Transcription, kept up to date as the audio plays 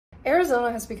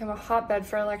Arizona has become a hotbed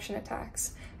for election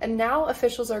attacks, and now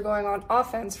officials are going on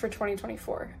offense for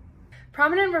 2024.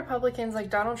 Prominent Republicans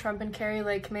like Donald Trump and Kari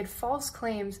Lake made false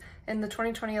claims in the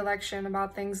 2020 election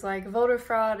about things like voter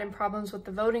fraud and problems with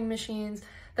the voting machines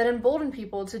that emboldened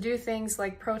people to do things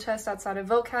like protest outside of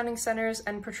vote counting centers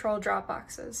and patrol drop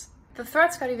boxes. The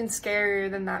threats got even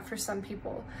scarier than that for some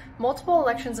people. Multiple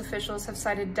elections officials have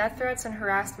cited death threats and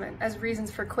harassment as reasons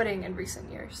for quitting in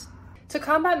recent years. To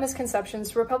combat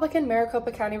misconceptions, Republican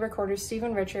Maricopa County Recorder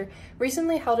Stephen Richer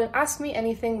recently held an Ask Me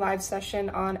Anything live session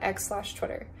on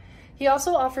X/Twitter. He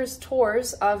also offers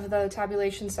tours of the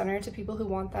tabulation center to people who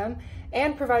want them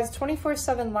and provides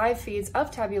 24/7 live feeds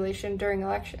of tabulation during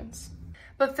elections.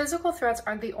 But physical threats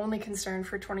aren't the only concern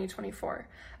for 2024.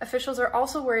 Officials are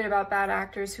also worried about bad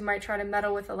actors who might try to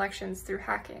meddle with elections through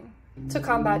hacking. To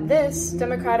combat this,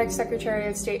 Democratic Secretary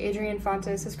of State Adrian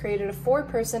Fontes has created a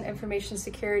 4-person information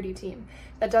security team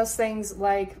that does things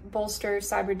like bolster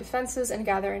cyber defenses and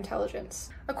gather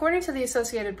intelligence. According to the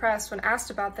Associated Press, when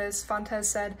asked about this, Fontes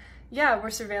said, "Yeah, we're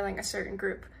surveilling a certain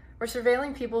group. We're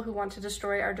surveilling people who want to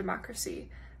destroy our democracy,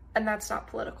 and that's not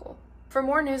political." For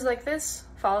more news like this,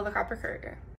 follow the Copper Courier.